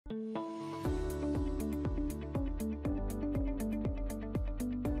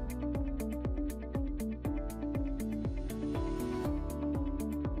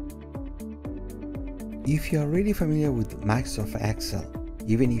If you are already familiar with Microsoft Excel,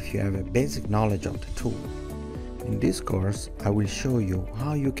 even if you have a basic knowledge of the tool, in this course I will show you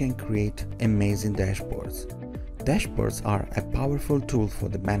how you can create amazing dashboards. Dashboards are a powerful tool for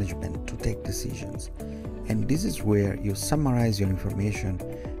the management to take decisions, and this is where you summarize your information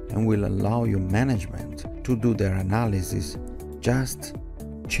and will allow your management to do their analysis, just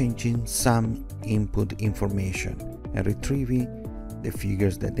changing some input information and retrieving the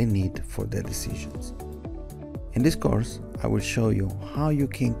figures that they need for their decisions. In this course, I will show you how you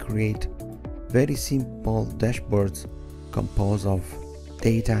can create very simple dashboards composed of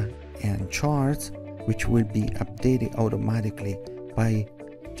data and charts, which will be updated automatically by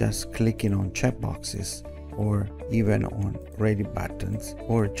just clicking on checkboxes or even on ready buttons,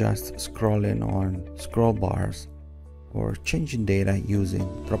 or just scrolling on scroll bars, or changing data using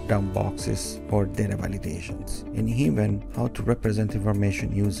drop-down boxes or data validations, and even how to represent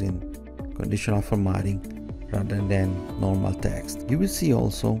information using conditional formatting rather than normal text. You will see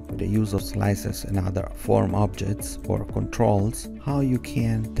also, with the use of slices and other form objects or controls, how you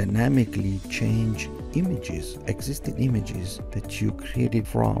can dynamically change images, existing images that you created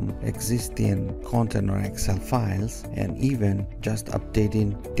from existing content or Excel files, and even just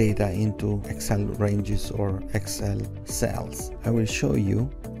updating data into Excel ranges or Excel cells. I will show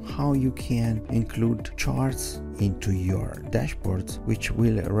you how you can include charts into your dashboards, which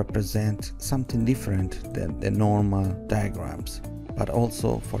will represent something different than the normal diagrams, but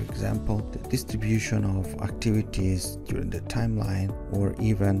also, for example, the distribution of activities during the timeline, or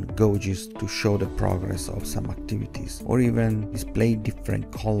even gauges to show the progress of some activities, or even display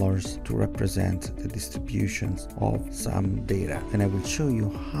different colors to represent the distributions of some data. And I will show you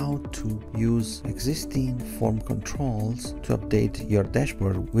how to use existing form controls to update your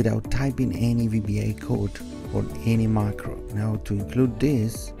dashboard without typing any VBA code or any macro. Now, to include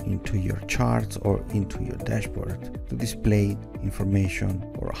this into your charts or into your dashboard to display information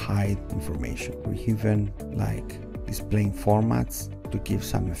or hide information, or even like displaying formats to give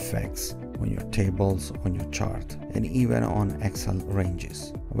some effects on your tables, on your chart, and even on Excel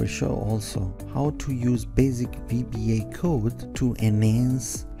ranges. I will show also how to use basic VBA code to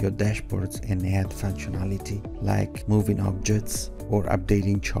enhance your dashboards and add functionality like moving objects or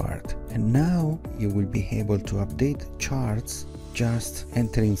updating chart. And now you will be able to update charts just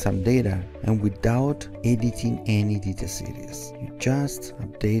entering some data and without editing any data series. You just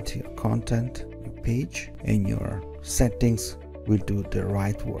update your content, your page, and your settings will do the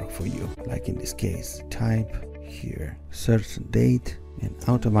right work for you. Like in this case, type here certain date, and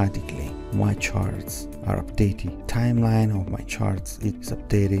automatically my charts are updated. Timeline of my charts is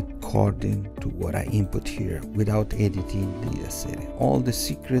updated according to what I input here without editing the data series. All the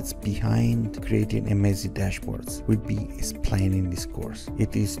secrets behind creating amazing dashboards will be explained in this course.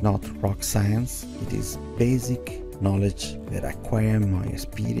 It is not rock science, it is basic knowledge that I acquired in my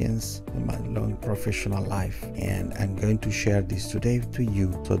experience in my long professional life, and I'm going to share this today to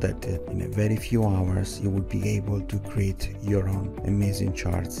you so that in a very few hours you will be able to create your own amazing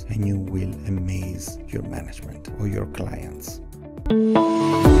charts and you will amaze your management or your clients.